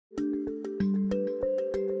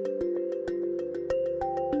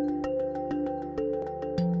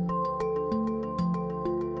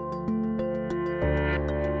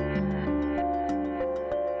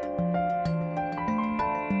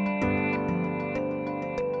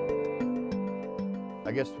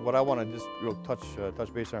I guess what I want to just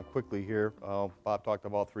touch base on quickly here, Bob talked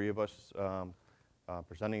about three of us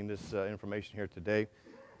presenting this information here today.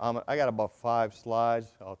 I got about 5 slides.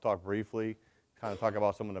 I'll talk briefly, kind of talk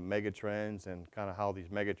about some of the mega trends and kind of how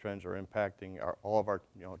these mega trends are impacting all of our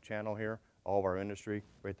channel here, all of our industry,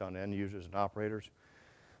 right down to end users and operators.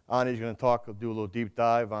 Ani's going to do a little deep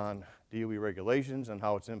dive on DOE regulations and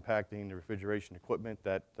how it's impacting the refrigeration equipment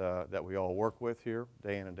that we all work with here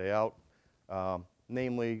day in and day out,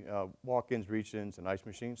 namely walk-ins, reach-ins, and ice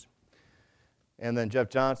machines. And then Jeff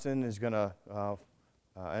Johnson is going to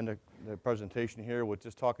end the presentation here with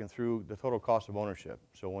just talking through the total cost of ownership.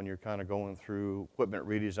 So when you're kind of going through equipment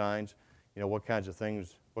redesigns, what kinds of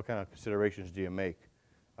things, what kind of considerations do you make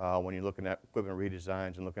when you're looking at equipment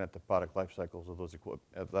redesigns and looking at the product life cycles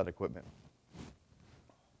of that equipment.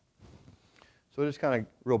 So just kind of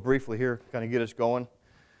real briefly here, kind of get us going.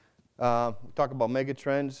 Talk about mega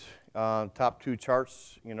trends. Top 2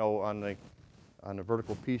 charts, on the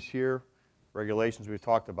vertical piece here, regulations we've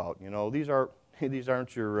talked about. These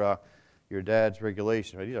aren't your dad's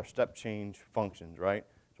regulations, right? These are step change functions, right?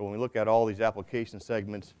 So when we look at all these application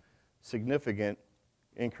segments, significant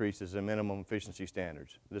increases in minimum efficiency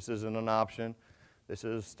standards. This isn't an option. This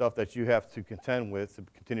is stuff that you have to contend with to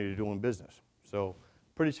continue to do in business. So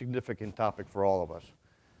pretty significant topic for all of us.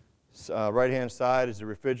 Right-hand side is the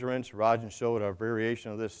refrigerants. Rajan showed a variation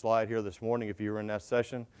of this slide here this morning if you were in that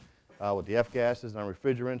session with the F-gases and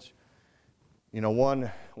refrigerants. One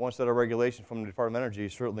set of regulations from the Department of Energy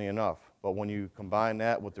is certainly enough. But when you combine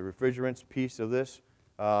that with the refrigerants piece of this,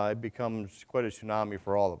 it becomes quite a tsunami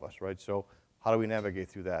for all of us, right? So how do we navigate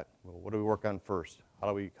through that? Well, what do we work on first? How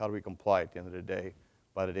do we comply at the end of the day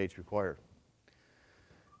by the dates required?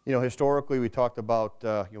 Historically, we talked about,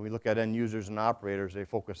 we look at end users and operators, they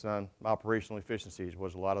focus on operational efficiencies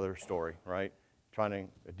was a lot of their story, right? Trying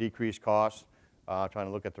to decrease costs, trying to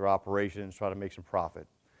look at their operations, try to make some profit.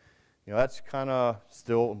 That's kind of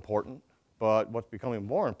still important, but what's becoming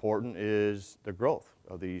more important is the growth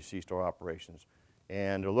of these C-store operations.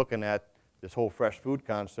 And they're looking at this whole fresh food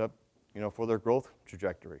concept, for their growth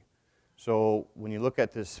trajectory. So when you look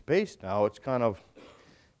at this space now, it's kind of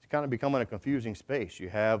becoming a confusing space. You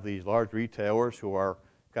have these large retailers who are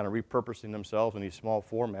kind of repurposing themselves in these small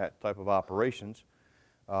format type of operations,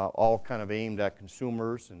 all kind of aimed at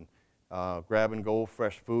consumers and grab and go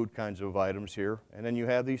fresh food kinds of items here. And then you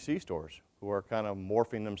have these C-stores who are kind of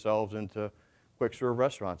morphing themselves into quick serve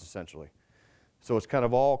restaurants essentially. So it's kind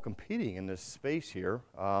of all competing in this space here.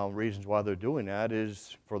 Reasons why they're doing that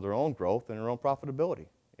is for their own growth and their own profitability.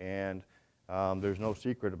 And there's no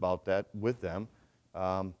secret about that with them.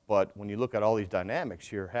 But when you look at all these dynamics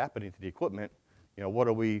here happening to the equipment, what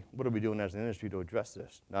are we doing as an industry to address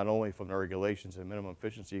this? Not only from the regulations and minimum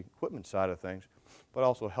efficiency equipment side of things, but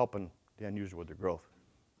also helping the end user with their growth.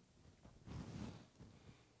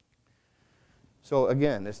 So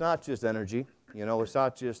again, it's not just energy, it's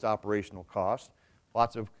not just operational costs.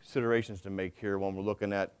 Lots of considerations to make here when we're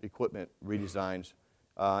looking at equipment redesigns.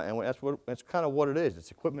 And that's kind of what it is.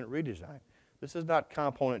 It's equipment redesign. This is not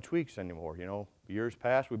component tweaks anymore. Years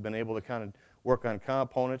past, we've been able to kind of work on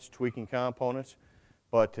components, tweaking components.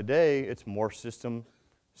 But today, it's more system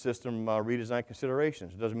redesign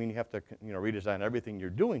considerations. It doesn't mean you have to redesign everything you're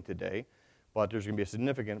doing today, but there's going to be a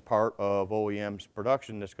significant part of OEM's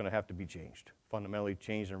production that's going to have to be changed, fundamentally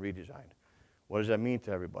changed and redesigned. What does that mean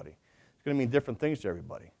to everybody? It's going to mean different things to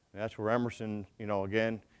everybody. And that's where Emerson,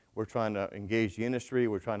 again, we're trying to engage the industry.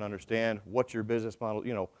 We're trying to understand what's your business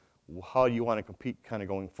model, how you want to compete kind of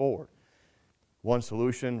going forward. One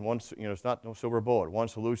solution, it's not no silver bullet. One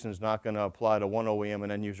solution is not going to apply to one OEM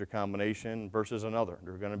and end user combination versus another.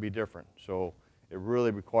 They're going to be different. So it really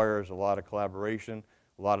requires a lot of collaboration,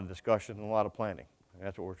 a lot of discussion, and a lot of planning. And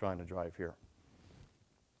that's what we're trying to drive here.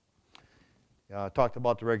 Talked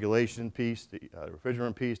about the regulation piece, the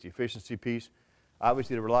refrigerant piece, the efficiency piece.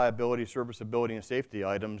 Obviously, the reliability, serviceability, and safety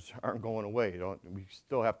items aren't going away. We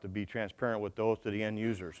still have to be transparent with those to the end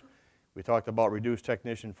users. We talked about reduced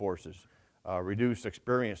technician forces, reduced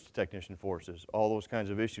experienced technician forces, all those kinds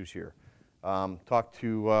of issues here. Talked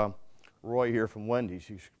to Roy here from Wendy's.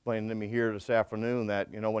 He's explaining to me here this afternoon that,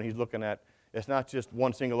 when he's looking at, it's not just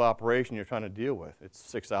one single operation you're trying to deal with. It's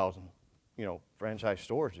 6,000, franchise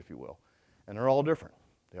stores, if you will. And they're all different.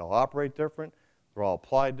 They all operate different. They're all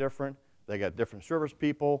applied different. They got different service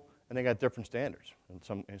people, and they got different standards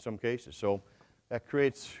in some cases. So that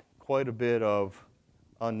creates quite a bit of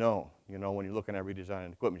unknown. When you're looking at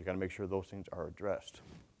redesigning equipment, you got to make sure those things are addressed.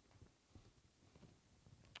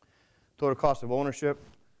 Total cost of ownership.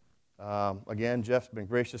 Again, Jeff's been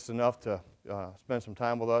gracious enough to spend some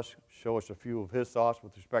time with us, show us a few of his thoughts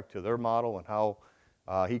with respect to their model and how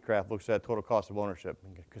Heatcraft looks at total cost of ownership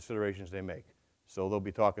and considerations they make. So they'll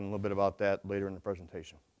be talking a little bit about that later in the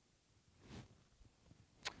presentation.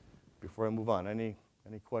 Before I move on, any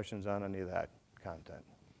questions on any of that content?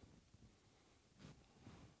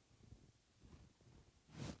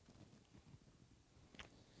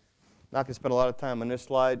 Not going to spend a lot of time on this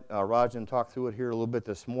slide. Rajan talked through it here a little bit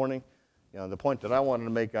this morning. The point that I wanted to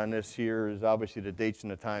make on this here is obviously the dates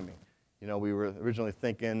and the timing. We were originally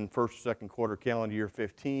thinking first, second quarter calendar year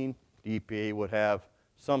 15, the EPA would have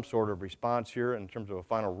some sort of response here in terms of a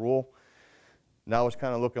final rule. Now it's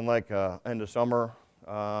kind of looking like end of summer,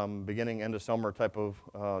 beginning end of summer type of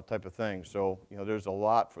thing. So there's a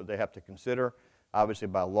lot they have to consider. Obviously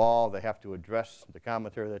by law they have to address the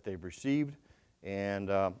commentary that they've received,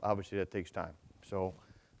 and obviously that takes time. So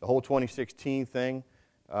the whole 2016 thing,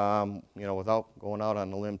 without going out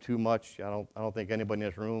on a limb too much, I don't think anybody in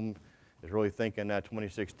this room is really thinking that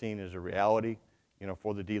 2016 is a reality,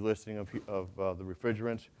 for the delisting of the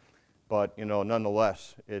refrigerants. But,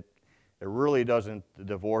 nonetheless, it really doesn't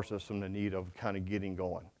divorce us from the need of kind of getting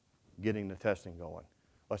going, getting the testing going.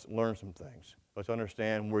 Let's learn some things. Let's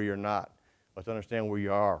understand where you're not. Let's understand where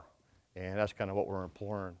you are. And that's kind of what we're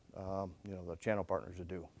imploring, the channel partners to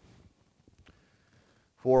do.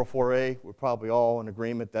 404A, we're probably all in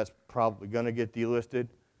agreement that's probably going to get delisted.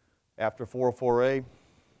 After 404A,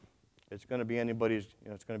 it's going to be anybody's,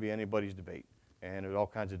 debate, and there's all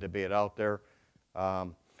kinds of debate out there.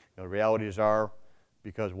 The realities are,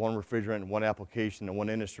 because one refrigerant, one application, and one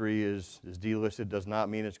industry is delisted, does not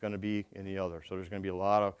mean it's going to be any other. So there's going to be a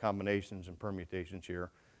lot of combinations and permutations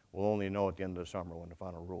here. We'll only know at the end of the summer when the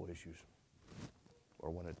final rule issues, or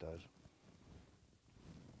when it does.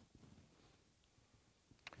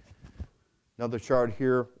 Another chart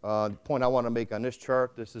here. The point I want to make on this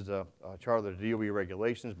chart, this is a chart of the DOE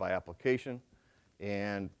regulations by application.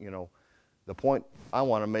 And, the point I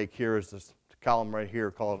want to make here is this column right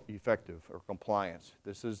here called effective or compliance.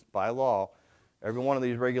 This is by law. Every one of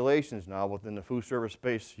these regulations now within the food service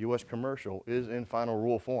space, U.S. commercial, is in final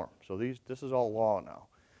rule form. So this is all law now.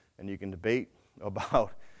 And you can debate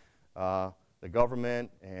about the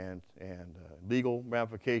government and legal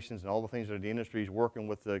ramifications and all the things that the industry is working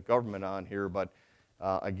with the government on here. But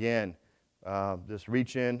again, this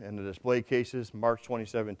reach-in and the display cases, March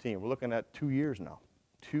 2017. We're looking at 2 years now.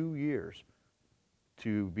 2 years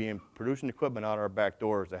to be producing equipment out our back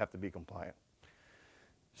doors that have to be compliant.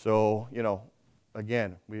 So,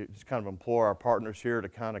 again, we just kind of implore our partners here to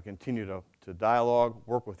kind of continue to dialogue,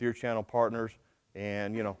 work with your channel partners,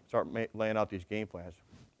 and, start laying out these game plans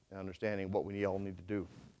and understanding what we all need to do.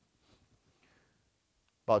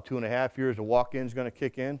 About 2.5 years, the walk-in is going to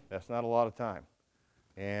kick in. That's not a lot of time.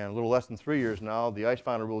 And a little less than 3 years now, the ICE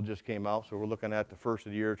final rule just came out, so we're looking at the first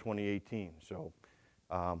of the year 2018. So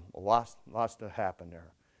lots to happen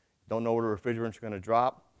there. Don't know where the refrigerants are going to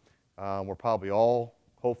drop. We're probably all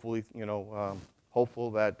hopefully,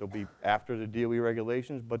 hopeful that they'll be after the DOE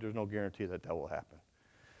regulations, but there's no guarantee that will happen.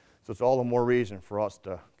 So it's all the more reason for us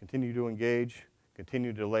to continue to engage,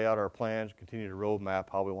 continue to lay out our plans, continue to roadmap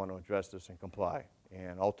how we want to address this and comply,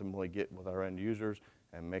 and ultimately get with our end users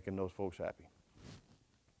and making those folks happy.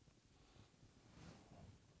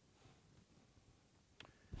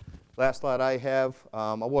 Last slide I have,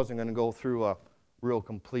 I wasn't going to go through a real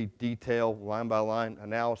complete detail, line by line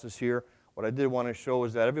analysis here. What I did want to show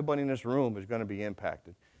is that everybody in this room is going to be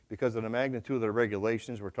impacted because of the magnitude of the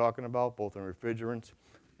regulations we're talking about, both in refrigerants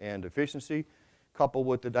and efficiency, coupled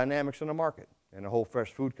with the dynamics in the market and the whole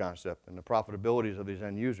fresh food concept and the profitabilities of these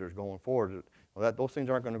end users going forward. Well, those things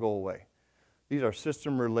aren't going to go away. These are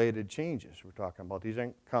system-related changes we're talking about. These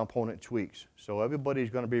aren't component tweaks. So everybody's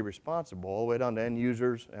going to be responsible all the way down to end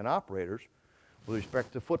users and operators with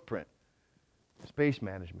respect to footprint, space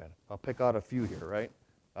management. I'll pick out a few here,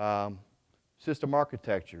 right? System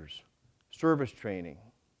architectures, service training,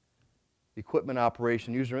 equipment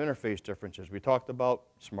operation, user interface differences. We talked about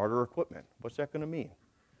smarter equipment. What's that going to mean?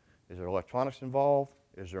 Is there electronics involved?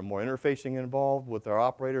 Is there more interfacing involved with our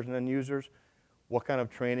operators and end users? What kind of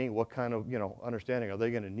training, what kind of understanding are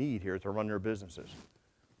they going to need here to run their businesses?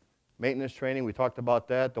 Maintenance training, we talked about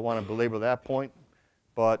that. Don't want to belabor that point.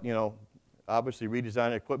 But obviously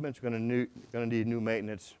redesigning equipment is going to need new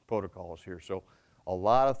maintenance protocols here. So a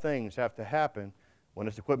lot of things have to happen when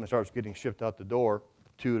this equipment starts getting shipped out the door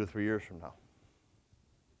 2 to 3 years from now.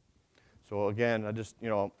 So again, I just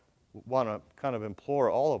want to kind of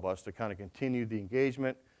implore all of us to kind of continue the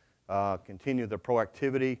engagement, continue the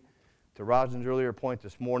proactivity. To Rajan's earlier point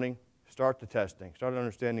this morning, start the testing, start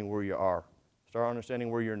understanding where you are, start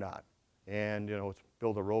understanding where you're not, and let's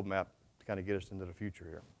build a roadmap to kind of get us into the future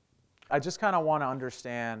here. I just kind of want to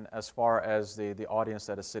understand, as far as the audience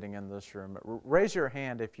that is sitting in this room, raise your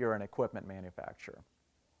hand if you're an equipment manufacturer.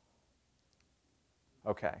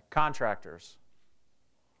 Okay, contractors,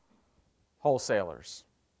 wholesalers.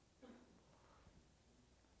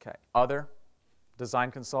 Okay, other,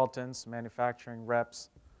 design consultants, manufacturing reps.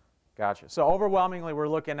 Gotcha. So overwhelmingly, we're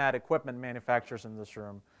looking at equipment manufacturers in this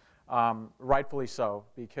room, rightfully so,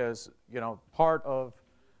 because part of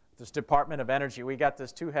this Department of Energy, we got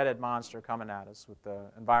this two-headed monster coming at us with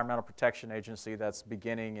the Environmental Protection Agency that's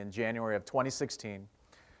beginning in January of 2016.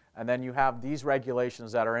 And then you have these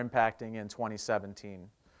regulations that are impacting in 2017.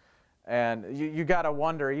 And you got to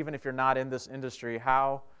wonder, even if you're not in this industry,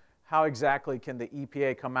 how exactly can the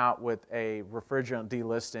EPA come out with a refrigerant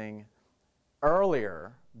delisting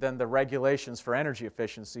earlier than the regulations for energy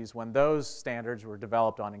efficiencies when those standards were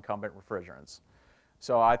developed on incumbent refrigerants?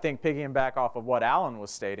 So I think piggying back off of what Alan was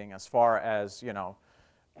stating, as far as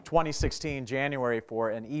 2016 January for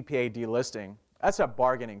an EPA delisting, that's a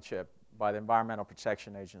bargaining chip by the Environmental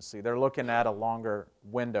Protection Agency. They're looking at a longer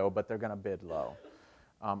window, but they're going to bid low.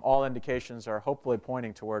 All indications are hopefully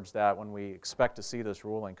pointing towards that when we expect to see this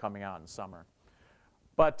ruling coming out in summer.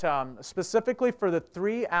 But specifically for the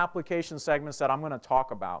 3 application segments that I'm going to talk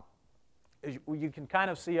about, you can kind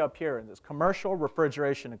of see up here in this commercial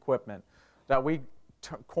refrigeration equipment that we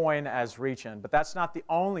coin as reach-in, but that's not the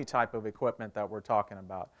only type of equipment that we're talking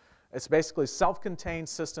about. It's basically self-contained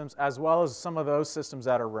systems, as well as some of those systems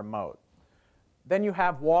that are remote. Then you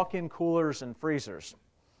have walk-in coolers and freezers.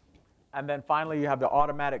 And then finally, you have the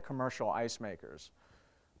automatic commercial ice makers.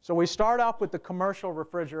 So we start off with the commercial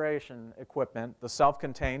refrigeration equipment, the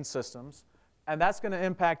self-contained systems, and that's going to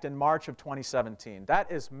impact in March of 2017.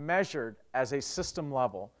 That is measured as a system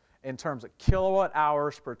level in terms of kilowatt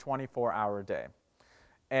hours per 24-hour day.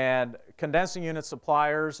 And condensing unit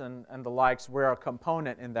suppliers and the likes, we're a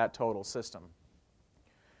component in that total system.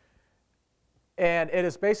 And it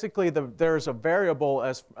is basically, there's a variable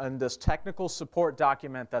in this technical support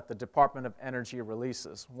document that the Department of Energy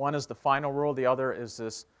releases. One is the final rule, the other is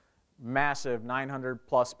this massive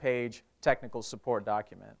 900+ page technical support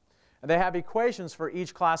document. And they have equations for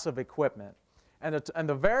each class of equipment. And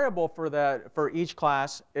the variable for each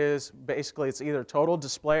class is basically, it's either total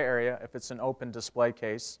display area, if it's an open display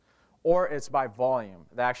case, or it's by volume,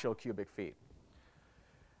 the actual cubic feet.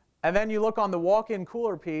 And then you look on the walk-in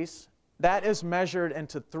cooler piece, that is measured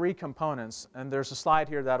into 3 components, and there's a slide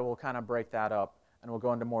here that will kind of break that up, and we'll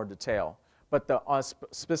go into more detail. But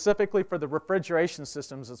specifically for the refrigeration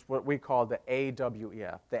systems, it's what we call the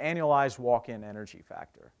AWEF, the Annualized Walk-in Energy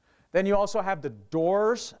Factor. Then you also have the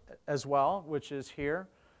doors as well, which is here,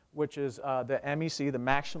 which is the MEC, the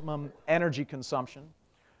Maximum Energy Consumption.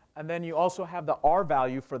 And then you also have the R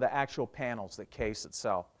value for the actual panels, the case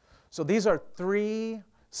itself. So these are 3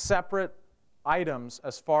 separate items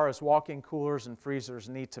as far as walk-in coolers and freezers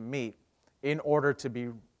need to meet in order to be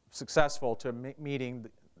successful to meeting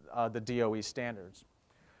the DOE standards.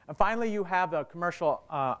 And finally, you have the commercial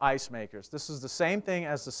ice makers. This is the same thing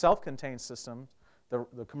as the self-contained system,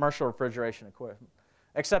 the commercial refrigeration equipment,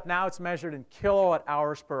 except now it's measured in kilowatt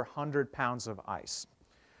hours per 100 pounds of ice.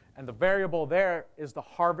 And the variable there is the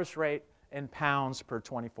harvest rate in pounds per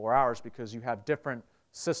 24 hours, because you have different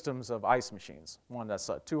systems of ice machines. One that's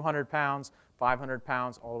 200 pounds, 500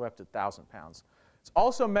 pounds, all the way up to 1,000 pounds. It's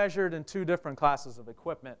also measured in 2 different classes of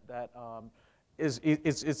equipment that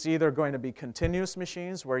it's either going to be continuous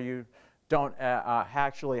machines, where you don't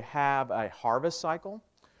actually have a harvest cycle.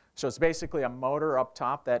 So it's basically a motor up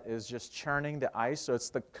top that is just churning the ice. So it's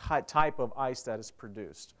the type of ice that is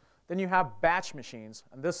produced. Then you have batch machines,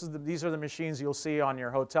 and these are the machines you'll see on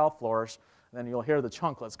your hotel floors, and then you'll hear the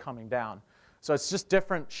chunklets coming down. So it's just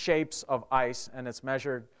different shapes of ice, and it's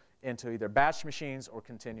measured into either batch machines or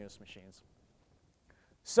continuous machines.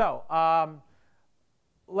 So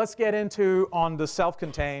let's get into on the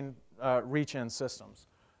self-contained reach-in systems.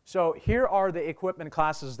 So here are the equipment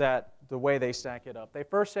classes that the way they stack it up. They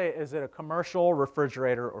first say, is it a commercial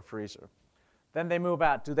refrigerator or freezer? Then they move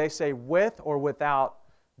out. Do they say with or without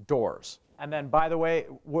doors? And then, by the way,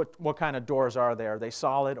 what kind of doors are they? Are they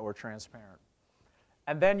solid or transparent?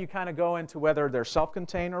 And then you kind of go into whether they're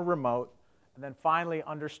self-contained or remote. And then finally,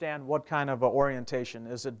 understand what kind of orientation.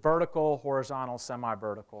 Is it vertical, horizontal,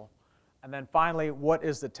 semi-vertical? And then finally, what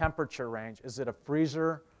is the temperature range? Is it a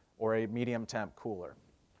freezer or a medium temp cooler?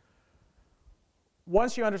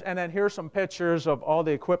 Once you understand, and then here's some pictures of all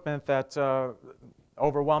the equipment that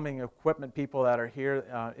overwhelming equipment people that are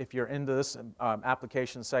here, if you're into this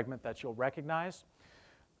application segment, that you'll recognize.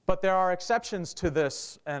 But there are exceptions to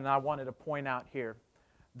this, and I wanted to point out here.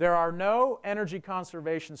 There are no energy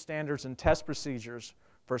conservation standards and test procedures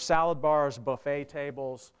for salad bars, buffet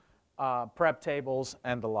tables, prep tables,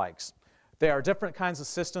 and the likes. There are different kinds of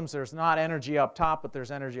systems. There's not energy up top, but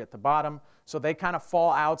there's energy at the bottom. So they kind of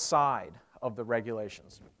fall outside of the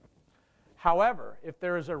regulations. However, if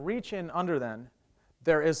there is a reach in under them,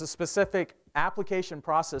 there is a specific application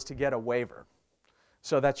process to get a waiver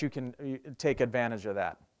so that you can take advantage of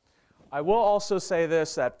that. I will also say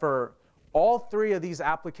this, that for all three of these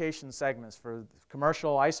application segments, for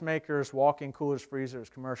commercial ice makers, walk-in coolers, freezers,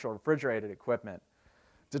 commercial refrigerated equipment,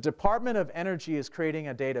 the Department of Energy is creating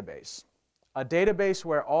a database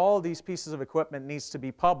where all these pieces of equipment needs to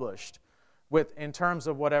be published in terms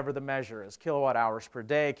of whatever the measure is, kilowatt hours per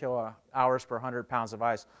day, kilowatt hours per 100 pounds of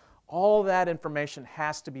ice. All that information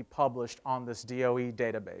has to be published on this DOE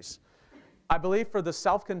database. I believe for the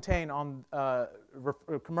self-contained on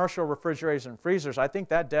commercial refrigerators and freezers, I think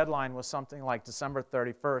that deadline was something like December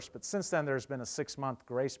 31st, but since then there's been a 6-month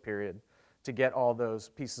grace period to get all those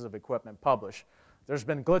pieces of equipment published. There's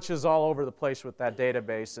been glitches all over the place with that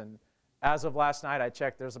database, and as of last night I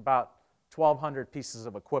checked, there's about 1,200 pieces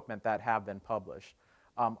of equipment that have been published.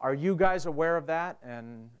 Are you guys aware of that,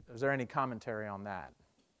 and is there any commentary on that?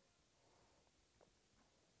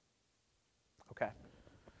 Okay.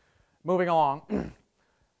 Moving along.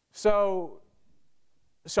 So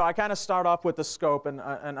I kind of start off with the scope and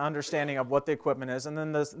an understanding of what the equipment is, and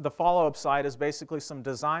then the follow-up side is basically some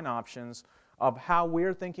design options of how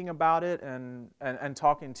we're thinking about it and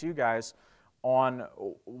talking to you guys on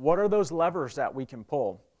what are those levers that we can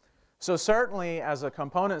pull. So certainly as a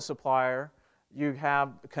component supplier, you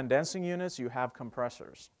have condensing units, you have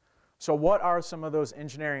compressors. So what are some of those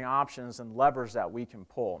engineering options and levers that we can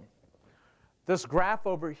pull? This graph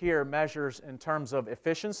over here measures in terms of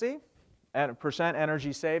efficiency and percent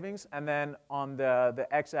energy savings, and then on the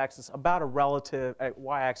x-axis about a relative,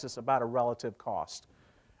 y-axis about a relative cost.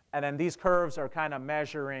 And then these curves are kind of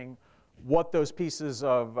measuring what those pieces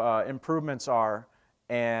of improvements are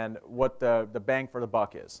and what the bang for the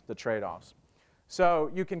buck is, the trade-offs.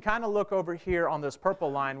 So you can kind of look over here on this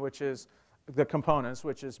purple line, which is the components,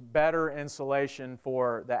 which is better insulation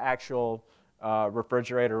for the actual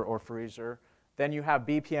refrigerator or freezer. Then you have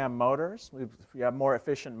BPM motors. You have more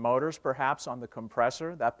efficient motors, perhaps, on the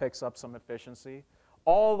compressor. That picks up some efficiency.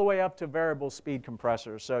 All the way up to variable speed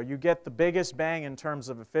compressors. So you get the biggest bang in terms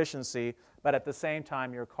of efficiency, but at the same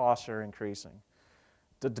time, your costs are increasing.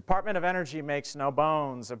 The Department of Energy makes no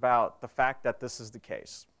bones about the fact that this is the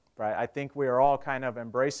case, right? I think we are all kind of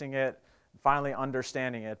embracing it, finally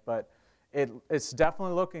understanding it, but it's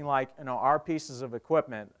definitely looking like, you know, our pieces of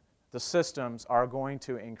equipment, the systems, are going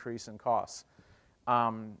to increase in costs.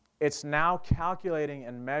 It's now calculating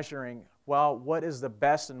and measuring, well, what is the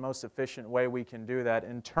best and most efficient way we can do that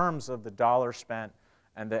in terms of the dollar spent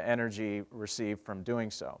and the energy received from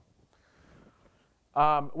doing so.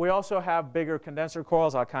 We also have bigger condenser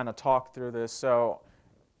coils. I'll kind of talk through this. So,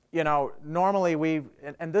 you know, normally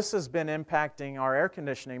and this has been impacting our air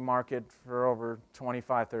conditioning market for over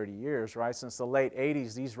 25, 30 years, right? Since the late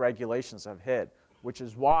 80s, these regulations have hit, which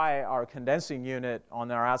is why our condensing unit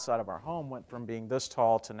on our outside of our home went from being this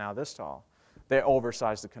tall to now this tall. They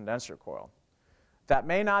oversized the condenser coil. That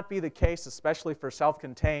may not be the case, especially for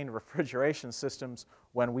self-contained refrigeration systems,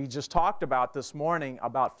 when we just talked about this morning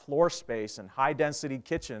about floor space and high-density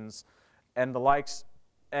kitchens and the likes,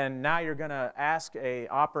 and now you're going to ask an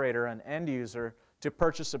operator, an end user, to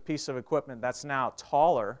purchase a piece of equipment that's now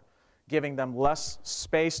taller, giving them less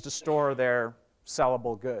space to store their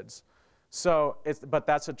sellable goods. So, but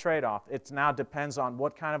that's a trade-off. It now depends on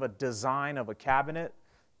what kind of a design of a cabinet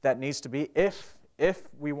that needs to be, if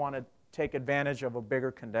we want to take advantage of a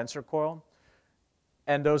bigger condenser coil.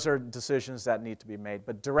 And those are decisions that need to be made.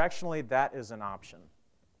 But directionally, that is an option.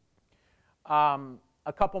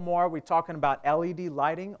 A couple more. We're talking about LED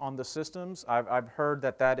lighting on the systems. I've heard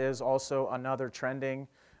that that is also another trending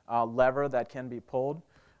lever that can be pulled.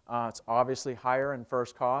 It's obviously higher in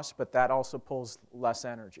first cost, but that also pulls less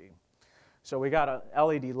energy. So we got a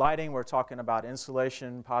LED lighting. We're talking about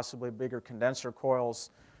insulation, possibly bigger condenser coils.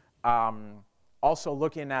 Also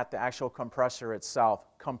looking at the actual compressor itself,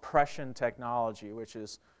 compression technology, which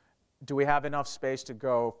is, do we have enough space to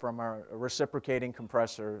go from a reciprocating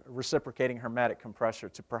compressor, reciprocating hermetic compressor,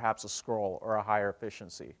 to perhaps a scroll or a higher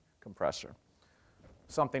efficiency compressor?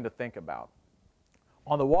 Something to think about.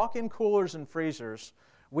 On the walk-in coolers and freezers,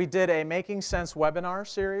 we did a Making Sense webinar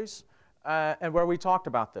series and where we talked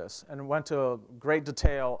about this and went to great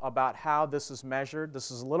detail about how this is measured. This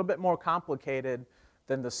is a little bit more complicated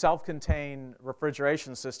than the self-contained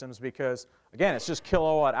refrigeration systems because, again, it's just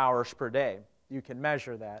kilowatt hours per day. You can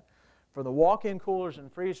measure that. For the walk-in coolers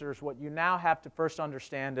and freezers, what you now have to first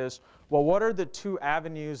understand is, well, what are the two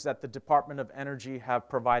avenues that the Department of Energy have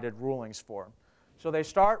provided rulings for? So they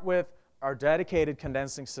start with our dedicated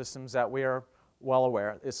condensing systems that we are well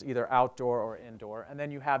aware. It's either outdoor or indoor. And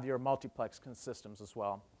then you have your multiplex systems as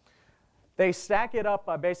well. They stack it up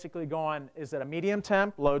by basically going, is it a medium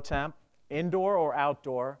temp, low temp, indoor or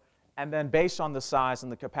outdoor, and then based on the size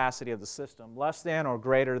and the capacity of the system, less than or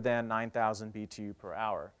greater than 9,000 BTU per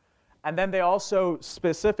hour. And then they also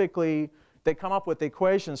specifically, they come up with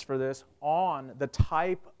equations for this on the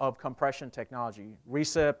type of compression technology,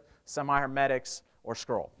 recip, semi-hermetics, or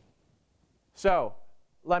scroll. So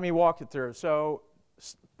let me walk you through. So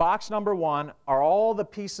box number 1 are all the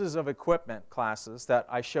pieces of equipment classes that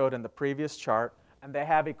I showed in the previous chart, and they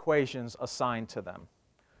have equations assigned to them,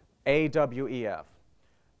 A, W, E, F.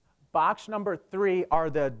 Box number 3 are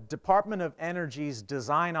the Department of Energy's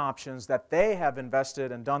design options that they have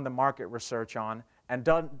invested and done the market research on and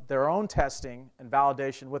done their own testing and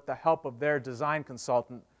validation with the help of their design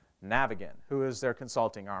consultant, Navigant, who is their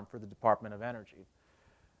consulting arm for the Department of Energy.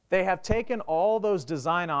 They have taken all those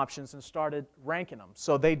design options and started ranking them.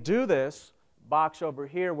 So they do this box over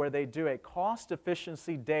here where they do a cost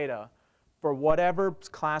efficiency data for whatever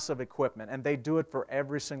class of equipment, and they do it for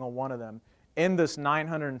every single one of them in this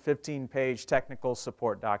 915-page technical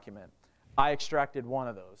support document. I extracted one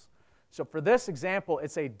of those. So for this example,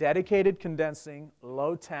 it's a dedicated condensing,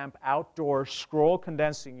 low-temp, outdoor scroll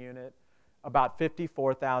condensing unit, about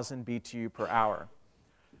 54,000 BTU per hour.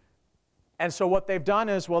 And so what they've done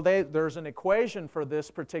is, well, there's an equation for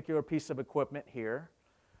this particular piece of equipment here.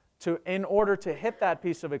 In order to hit that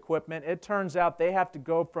piece of equipment, it turns out they have to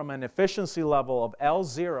go from an efficiency level of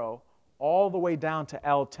L0 all the way down to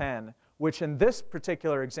L10, which in this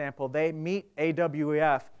particular example, they meet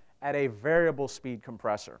AWEF at a variable speed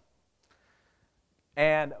compressor.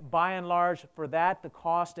 And by and large, for that, the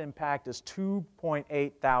cost impact is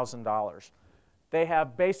 $2.8 thousand. They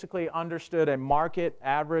have basically understood a market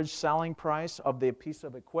average selling price of the piece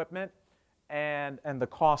of equipment and the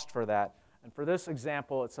cost for that. And for this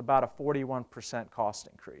example, it's about a 41% cost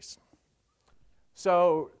increase.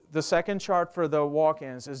 So the second chart for the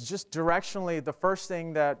walk-ins is just directionally, the first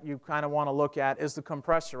thing that you kind of want to look at is the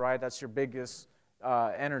compressor, right? That's your biggest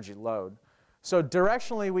energy load. So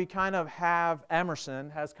directionally, we kind of have, Emerson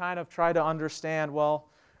has kind of tried to understand, well,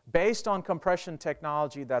 based on compression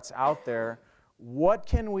technology that's out there, what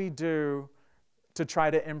can we do to try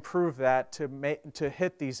to improve that to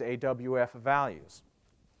hit these AWF values?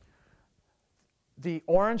 The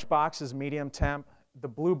orange box is medium temp, the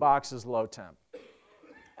blue box is low temp.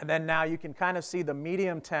 And then now you can kind of see the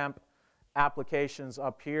medium temp applications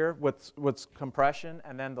up here with compression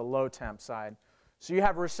and then the low temp side. So you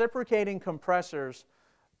have reciprocating compressors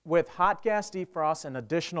with hot gas defrost and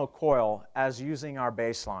additional coil as using our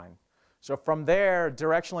baseline. So from there,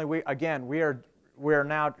 directionally, we are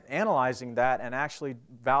now analyzing that and actually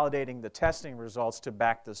validating the testing results to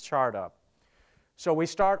back this chart up. So we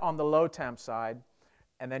start on the low temp side,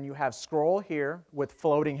 and then you have scroll here with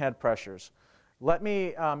floating head pressures. Let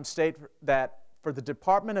me state that for the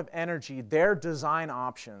Department of Energy, their design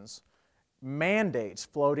options mandates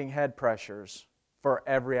floating head pressures for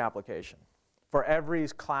every application, for every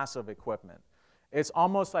class of equipment. It's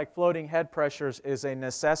almost like floating head pressures is a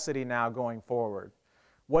necessity now going forward.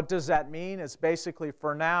 What does that mean? It's basically,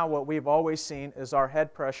 for now, what we've always seen is our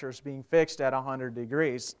head pressures being fixed at 100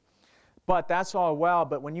 degrees. But that's all well,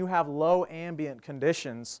 but when you have low ambient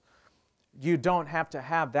conditions, you don't have to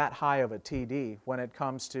have that high of a TD when it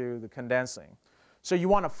comes to the condensing. So you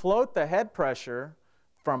want to float the head pressure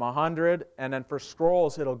from 100, and then for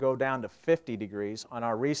scrolls, it'll go down to 50 degrees. On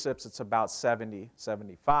our recips, it's about 70,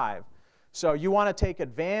 75. So you want to take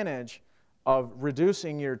advantage of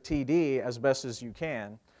reducing your TD as best as you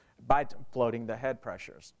can by floating the head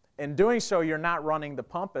pressures. In doing so, you're not running the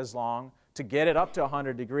pump as long to get it up to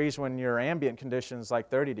 100 degrees when your ambient conditions like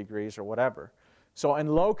 30 degrees or whatever. So in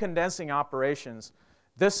low condensing operations,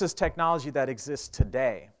 this is technology that exists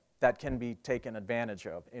today that can be taken advantage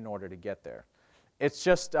of in order to get there. It's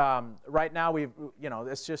just, right now,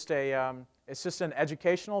 it's just an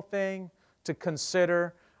educational thing to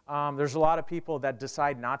consider. There's a lot of people that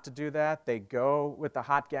decide not to do that. They go with the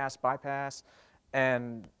hot gas bypass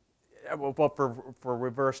and, well, for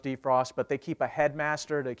reverse defrost, but they keep a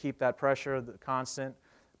headmaster to keep that pressure constant.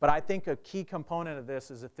 But I think a key component of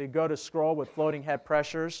this is if they go to scroll with floating head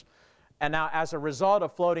pressures, and now as a result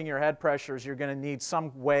of floating your head pressures, you're going to need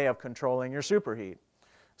some way of controlling your superheat.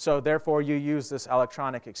 So therefore, you use this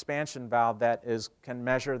electronic expansion valve that can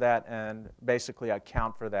measure that and basically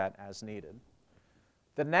account for that as needed.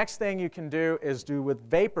 The next thing you can do is do with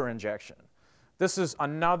vapor injection. This is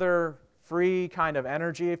another free kind of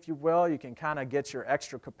energy, if you will. You can kind of get your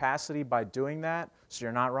extra capacity by doing that, so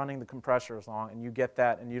you're not running the compressor as long, and you get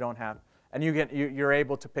that, and you don't have, and you're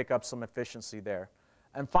able to pick up some efficiency there.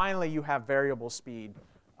 And finally, you have variable speed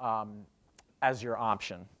as your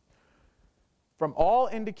option. From all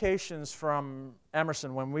indications from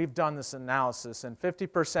Emerson, when we've done this analysis, and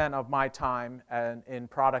 50% of my time in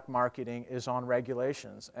product marketing is on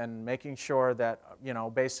regulations and making sure that, you know,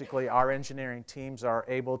 basically our engineering teams are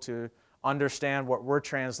able to understand what we're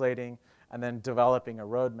translating and then developing a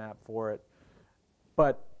roadmap for it.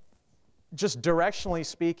 But just directionally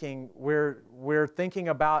speaking, we're thinking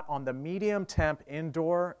about on the medium temp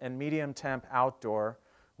indoor and medium temp outdoor,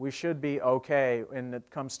 we should be okay when it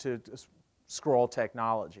comes to scroll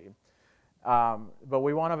technology. But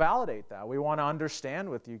we want to validate that. We want to understand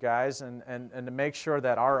with you guys and to make sure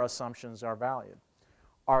that our assumptions are valid.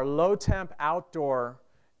 Our low temp outdoor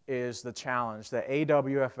is the challenge. The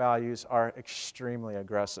AWF values are extremely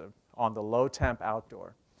aggressive on the low temp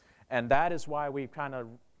outdoor. And that is why we've kind of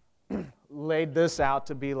laid this out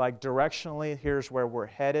to be like directionally, here's where we're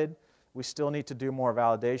headed. We still need to do more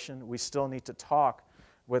validation. We still need to talk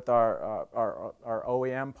with our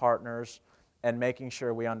OEM partners and making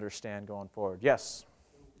sure we understand going forward. Yes?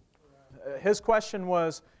 His question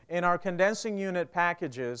was, in our condensing unit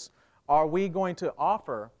packages, are we going to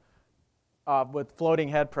offer with floating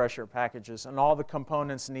head pressure packages and all the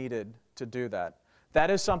components needed to do that? That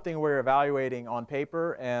is something we're evaluating on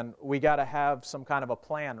paper, and we got to have some kind of a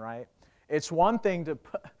plan, right? It's one thing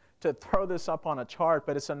to throw this up on a chart,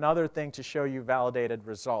 but it's another thing to show you validated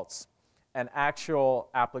results and actual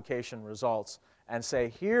application results and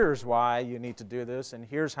say, here's why you need to do this, and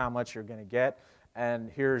here's how much you're going to get, and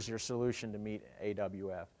here's your solution to meet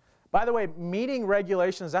AWF. By the way, meeting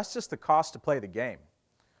regulations, that's just the cost to play the game.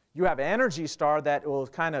 You have Energy Star that will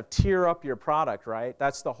kind of tier up your product, right?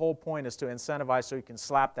 That's the whole point, is to incentivize so you can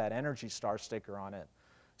slap that Energy Star sticker on it.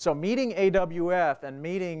 So meeting AWF and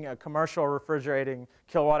meeting a commercial refrigerating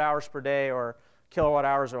kilowatt hours per day or kilowatt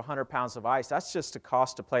hours or 100 pounds of ice, that's just a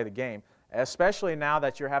cost to play the game, especially now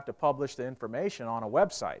that you have to publish the information on a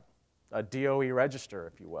website, a DOE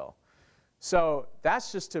register, if you will. So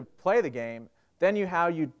that's just to play the game. Then how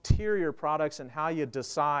you tier your products and how you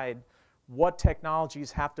decide what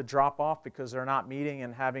technologies have to drop off because they're not meeting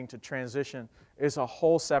and having to transition is a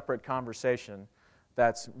whole separate conversation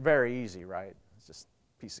that's very easy, right? It's just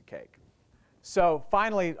a piece of cake. So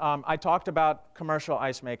finally, I talked about commercial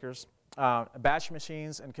ice makers, batch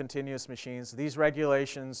machines and continuous machines. These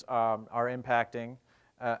regulations are impacting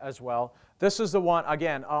as well. This is the one,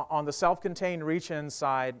 again, on the self-contained reach-in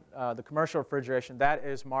side, the commercial refrigeration, that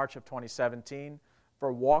is March of 2017.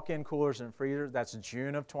 For walk-in coolers and freezers, that's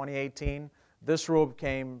June of 2018. This rule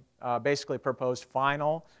became basically proposed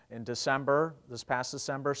final in December, this past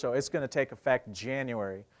December, so it's going to take effect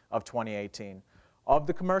January of 2018. Of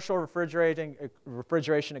the commercial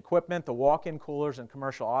refrigeration equipment, the walk-in coolers and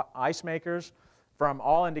commercial ice makers, from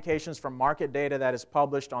all indications from market data that is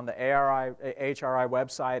published on the HRI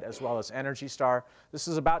website as well as Energy Star, this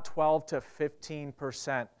is about 12 to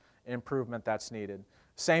 15% improvement that's needed.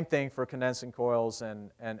 Same thing for condensing coils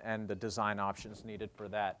and the design options needed for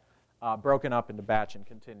that, broken up into batch and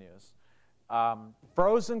continuous.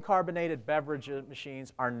 Frozen carbonated beverage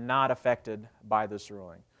machines are not affected by this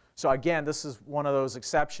ruling. So again, this is one of those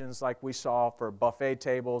exceptions like we saw for buffet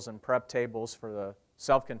tables and prep tables for the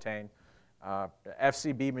self-contained.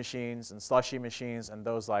 FCB machines and slushy machines and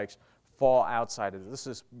those likes fall outside of it. This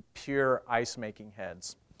is pure ice making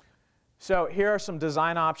heads. So here are some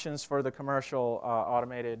design options for the commercial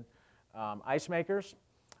automated ice makers.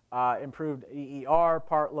 Improved EER,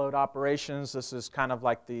 part load operations. This is kind of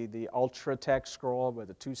like the Ultratech scroll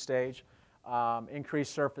with a two-stage.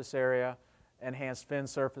 Increased surface area, enhanced fin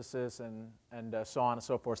surfaces, and so on and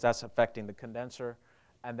so forth. That's affecting the condenser.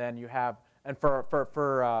 And then you have, and for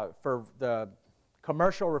the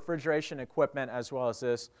commercial refrigeration equipment as well as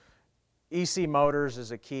this, EC motors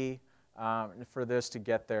is a key. For this to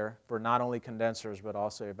get there for not only condensers but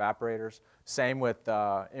also evaporators. Same with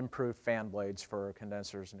improved fan blades for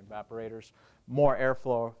condensers and evaporators. More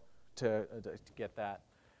airflow to get that.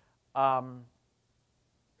 And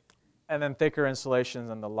then thicker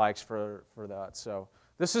insulations and the likes for that. So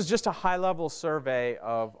this is just a high-level survey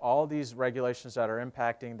of all these regulations that are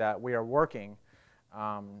impacting that we are working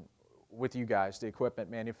with you guys, the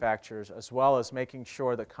equipment manufacturers, as well as making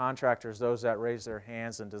sure that contractors, those that raise their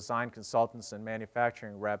hands, and design consultants and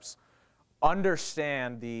manufacturing reps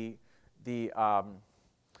understand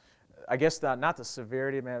I guess not the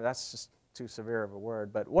severity, man, that's just too severe of a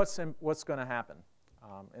word, but what's going to happen.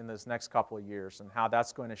 in this next couple of years and how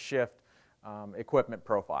that's going to shift equipment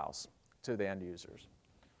profiles to the end users.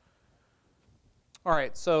 All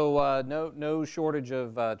right, so no shortage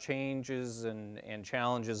of changes and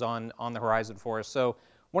challenges on the horizon for us. So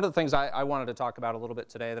one of the things I wanted to talk about a little bit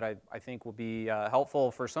today that I think will be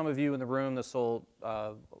helpful for some of you in the room,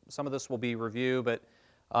 some of this will be review, but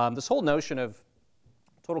this whole notion of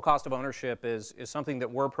total cost of ownership is something that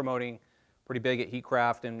we're promoting pretty big at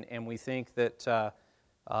Heatcraft, and we think that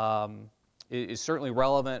is certainly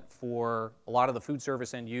relevant for a lot of the food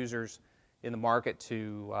service end users in the market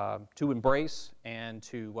to embrace and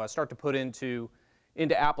to start to put into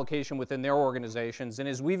application within their organizations. And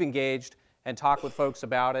as we've engaged and talked with folks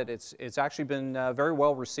about it, it's actually been very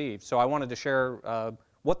well received. So I wanted to share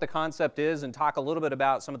what the concept is and talk a little bit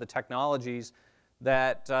about some of the technologies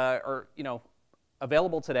that are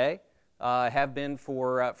available today, have been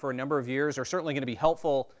for a number of years, are certainly going to be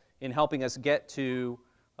helpful in helping us get to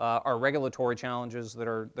our regulatory challenges that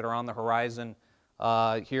are on the horizon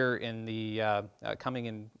here in the coming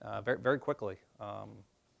in very, very quickly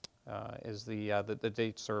as the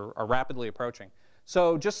dates are rapidly approaching.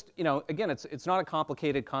 So just, again, it's not a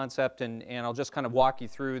complicated concept, and I'll just kind of walk you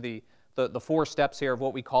through the 4 steps here of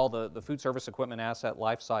what we call the food service equipment asset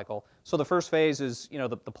life cycle. So the first phase is,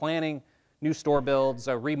 the planning, new store builds,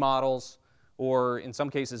 remodels, or in some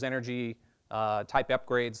cases energy type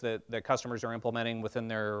upgrades that customers are implementing within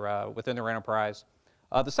their enterprise.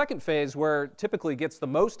 The second phase, where it typically gets the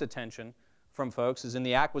most attention from folks, is in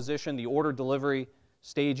the acquisition, the order delivery,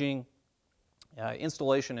 staging,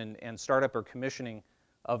 installation, and startup or commissioning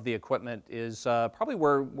of the equipment is probably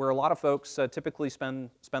where a lot of folks typically spend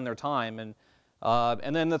their time. And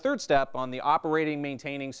then the third step on the operating,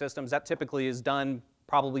 maintaining systems, that typically is done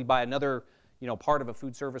probably by another part of a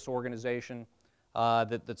food service organization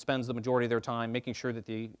that spends the majority of their time making sure that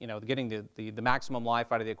getting the maximum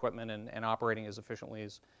life out of the equipment and operating as efficiently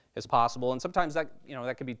as possible. And sometimes that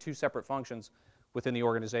that could be 2 separate functions within the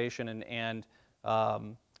organization, and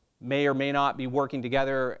may or may not be working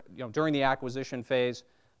together during the acquisition phase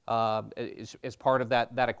as part of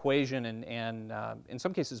that equation, and in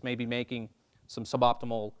some cases maybe making some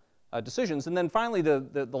suboptimal decisions. And then finally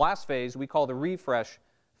the last phase we call the refresh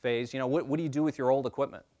phase. What do you do with your old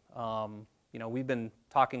equipment? We've been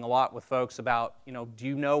talking a lot with folks about, do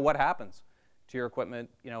you know what happens to your equipment,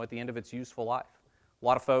 at the end of its useful life? A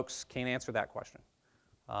lot of folks can't answer that question,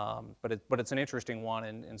 but it's an interesting one,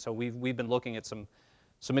 and so we've been looking at some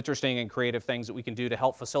interesting and creative things that we can do to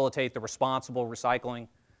help facilitate the responsible recycling,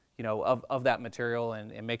 of that material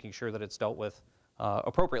and making sure that it's dealt with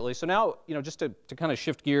appropriately. So now, just to kind of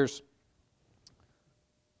shift gears,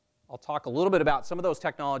 I'll talk a little bit about some of those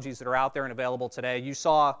technologies that are out there and available today. You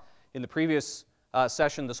saw in the previous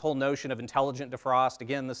session this whole notion of intelligent defrost.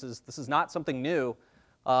 Again, this is not something new,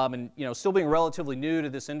 and still being relatively new to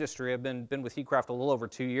this industry. I've been with Heatcraft a little over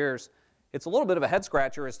 2 years. It's a little bit of a head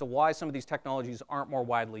scratcher as to why some of these technologies aren't more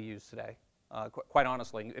widely used today. Quite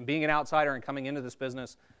honestly, and being an outsider and coming into this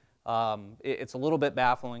business, it's a little bit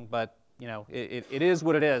baffling, but it is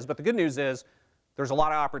what it is. But the good news is there's a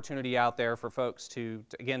lot of opportunity out there for folks to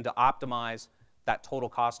optimize that total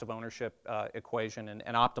cost of ownership equation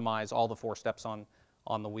and optimize all the 4 steps on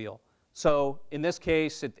the wheel. So in this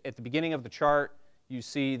case, at the beginning of the chart, you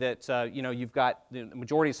see that you've got the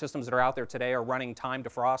majority of systems that are out there today are running time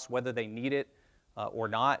defrost, whether they need it or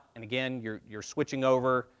not. And again, you're switching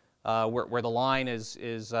over where the line is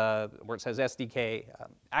where it says SDK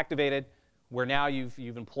activated, where now you've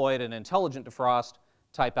employed an intelligent defrost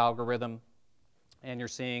type algorithm, and you're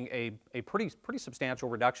seeing a pretty substantial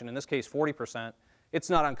reduction, in this case 40%. It's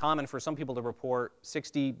not uncommon for some people to report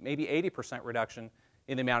 60, maybe 80% reduction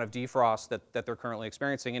in the amount of defrost that they're currently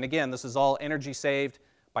experiencing. And again, this is all energy saved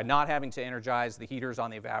by not having to energize the heaters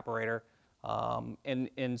on the evaporator.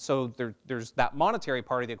 And so there's that monetary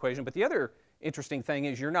part of the equation. But the other interesting thing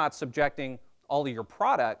is you're not subjecting all of your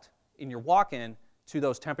product in your walk-in to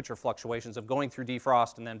those temperature fluctuations of going through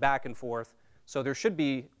defrost and then back and forth. So there should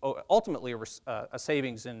be ultimately a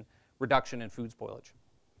savings in reduction in food spoilage.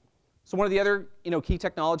 So one of the other key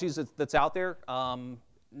technologies that's out there,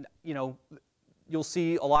 you'll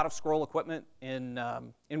see a lot of scroll equipment in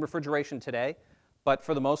refrigeration today, but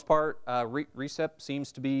for the most part, recip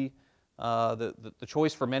seems to be the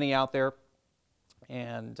choice for many out there.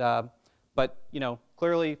 And but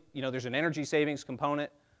clearly there's an energy savings component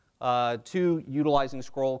to utilizing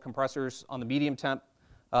scroll compressors on the medium temp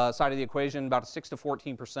side of the equation, about a 6 to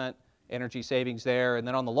 14% energy savings there, and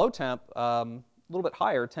then on the low temp, a little bit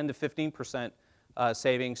higher, 10 to 15%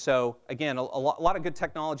 savings. So again, a lot of good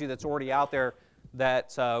technology that's already out there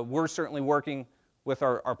that we're certainly working with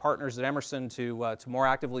our partners at Emerson to more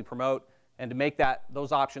actively promote and to make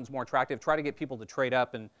those options more attractive, try to get people to trade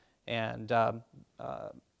up and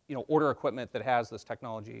order equipment that has this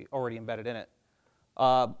technology already embedded in it.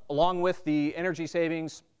 Along with the energy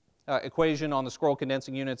savings equation on the scroll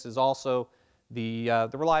condensing units is also the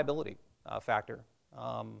reliability factor.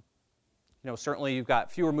 Certainly you've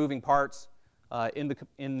got fewer moving parts in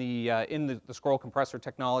the scroll compressor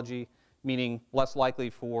technology, meaning less likely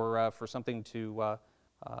for something to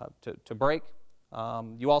break.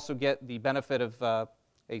 You also get the benefit of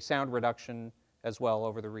a sound reduction as well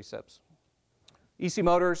over the recips. EC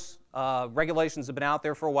motors, regulations have been out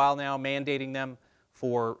there for a while now, mandating them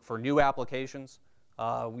for new applications.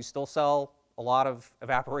 We still sell a lot of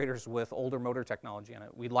evaporators with older motor technology in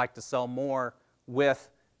it. We'd like to sell more with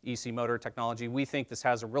EC motor technology. We think this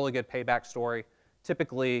has a really good payback story.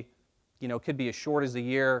 Typically, could be as short as a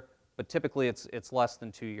year, but typically it's less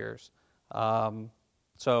than 2 years.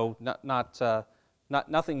 So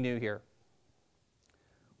nothing new here.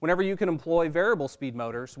 Whenever you can employ variable speed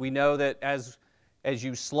motors, we know that as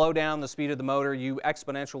you slow down the speed of the motor, you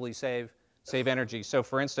exponentially save energy. So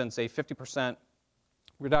for instance, a 50%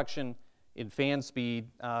 reduction in fan speed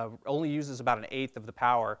only uses about 1/8 of the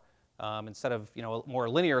power instead of a more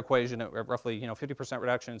linear equation at roughly 50%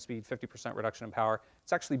 reduction in speed, 50% reduction in power.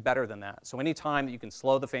 It's actually better than that. So any time that you can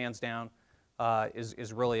slow the fans down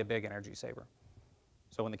is really a big energy saver.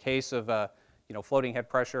 So in the case of floating head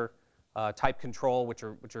pressure type control, which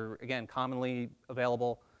are again commonly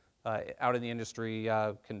available out in the industry,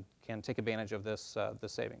 can take advantage of this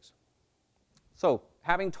savings. So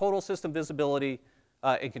having total system visibility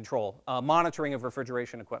and control, monitoring of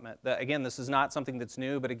refrigeration equipment. Again, this is not something that's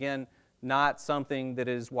new, but again, not something that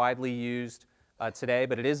is widely used today,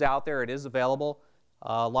 but it is out there, it is available.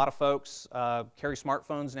 A lot of folks carry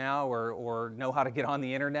smartphones now or know how to get on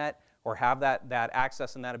the internet or have that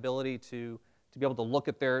access and that ability to be able to look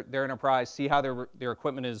at their enterprise, see how their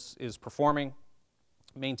equipment is performing,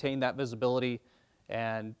 maintain that visibility,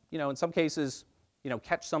 and in some cases,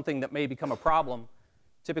 catch something that may become a problem.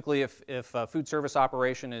 Typically, if a food service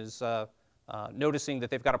operation is noticing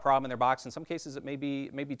that they've got a problem in their box, in some cases it may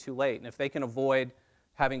be too late. And if they can avoid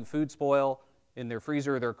having food spoil in their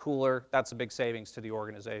freezer or their cooler, that's a big savings to the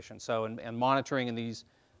organization. So, and monitoring in these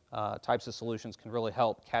types of solutions can really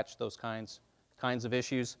help catch those kinds of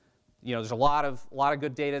issues. There's a lot of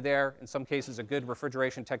good data there. In some cases, a good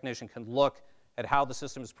refrigeration technician can look at how the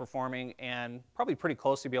system is performing and probably pretty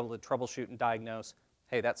closely be able to troubleshoot and diagnose,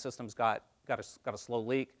 hey, that system's got a slow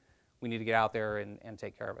leak. We need to get out there and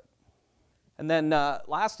take care of it. And then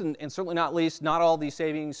last and certainly not least, not all these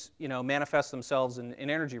savings manifest themselves in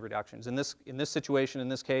energy reductions. In this situation, in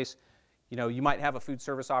this case, you might have a food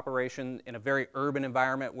service operation in a very urban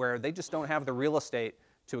environment where they just don't have the real estate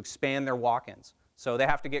to expand their walk-ins. So they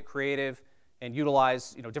have to get creative and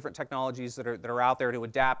utilize different technologies that are out there to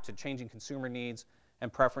adapt to changing consumer needs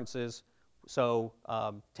and preferences. So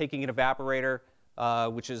taking an evaporator,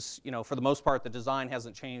 which is, for the most part, the design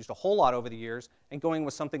hasn't changed a whole lot over the years, and going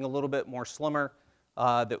with something a little bit more slimmer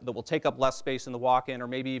that will take up less space in the walk-in, or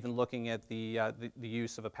maybe even looking at the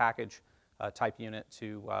use of a package type unit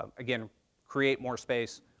to, again, create more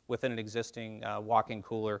space within an existing walk-in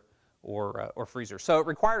cooler or freezer. So it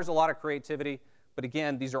requires a lot of creativity, but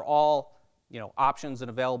again, these are all options and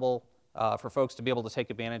available for folks to be able to take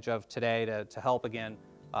advantage of today to help, again,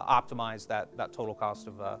 optimize that total cost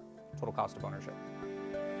of ownership.